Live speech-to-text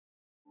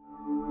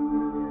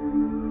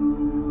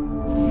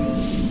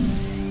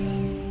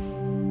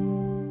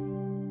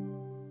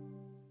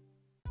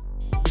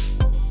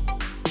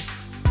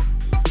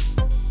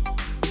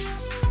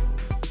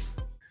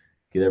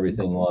get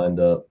everything lined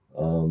up.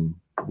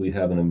 We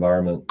have an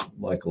environment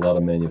like a lot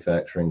of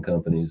manufacturing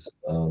companies.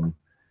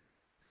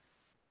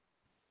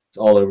 It's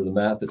all over the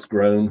map. It's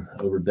grown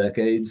over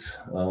decades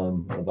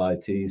of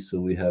IT. So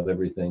we have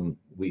everything.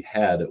 We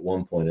had at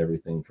one point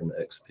everything from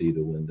XP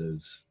to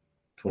Windows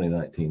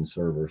 2019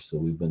 server. So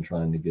we've been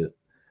trying to get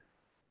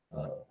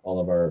all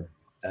of our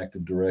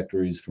Active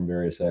Directories from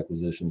various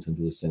acquisitions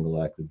into a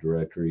single Active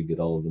Directory, get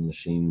all of the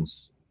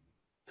machines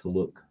to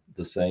look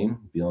the same,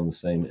 be on the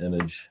same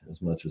image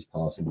as much as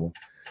possible.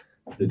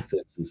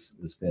 BigFix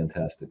is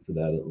fantastic for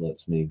that. It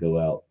lets me go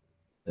out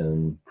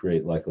and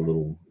create like a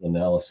little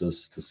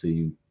analysis to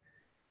see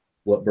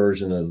what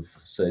version of,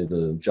 say,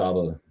 the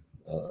Java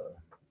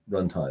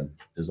runtime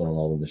is on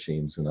all the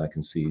machines, and I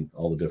can see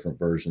all the different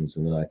versions,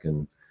 and then I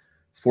can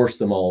force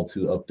them all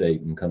to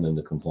update and come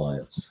into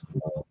compliance.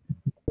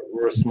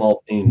 We're a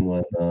small team.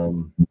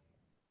 When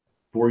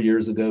 4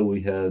 years ago,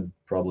 we had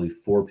probably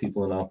 4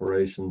 people in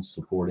operations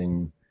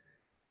supporting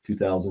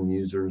 2,000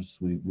 users.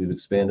 We've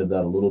expanded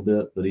that a little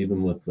bit, but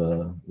even with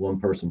 1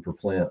 person per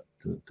plant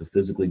to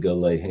physically go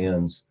lay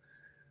hands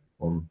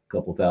on a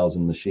couple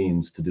thousand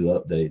machines to do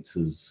updates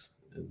is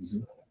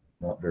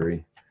not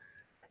very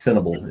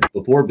tenable.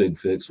 Before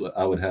BigFix,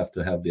 I would have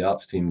to have the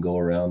ops team go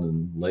around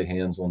and lay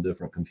hands on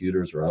different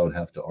computers, or I would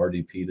have to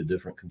RDP to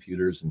different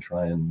computers and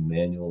try and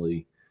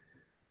manually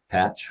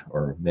patch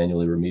or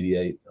manually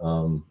remediate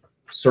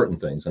certain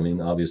things. I mean,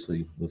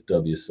 obviously with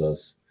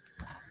WSUS,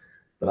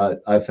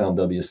 but I found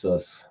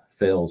WSUS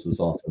fails as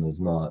often as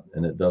not,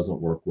 and it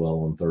doesn't work well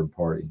on third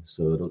party.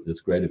 So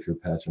it's great if you're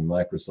patching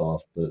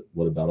Microsoft, but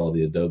what about all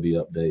the Adobe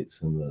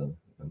updates and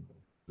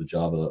the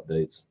Java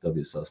updates?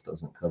 WSUS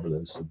doesn't cover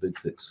those. So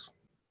BigFix,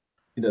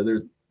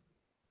 there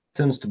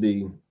tends to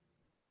be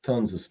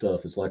tons of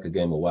stuff. It's like a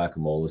game of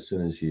whack-a-mole. As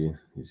soon as you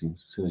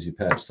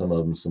patch some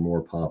of them, some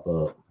more pop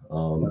up.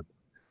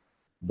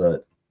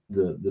 But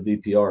the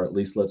VPR at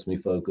least lets me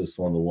focus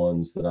on the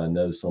ones that I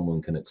know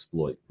someone can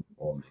exploit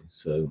on me.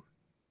 So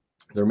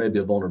there may be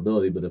a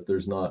vulnerability, but if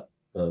there's not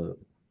a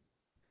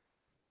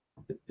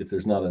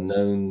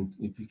known,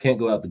 if you can't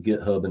go out to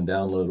GitHub and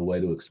download a way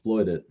to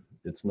exploit it,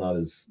 it's not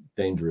as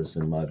dangerous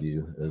in my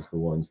view as the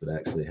ones that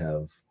actually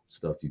have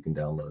stuff you can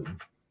download.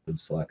 And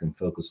so I can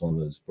focus on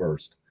those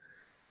first.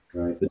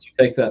 Right. But you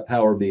take that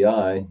Power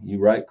BI, you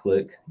right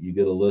click, you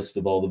get a list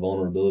of all the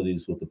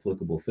vulnerabilities with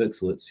applicable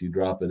fixlets, you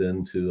drop it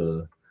into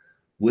a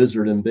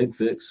wizard in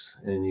BigFix,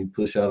 and you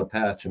push out a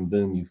patch, and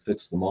boom, you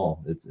fix them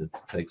all. It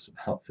takes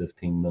about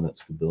 15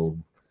 minutes to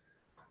build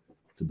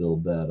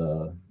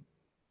that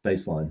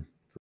baseline.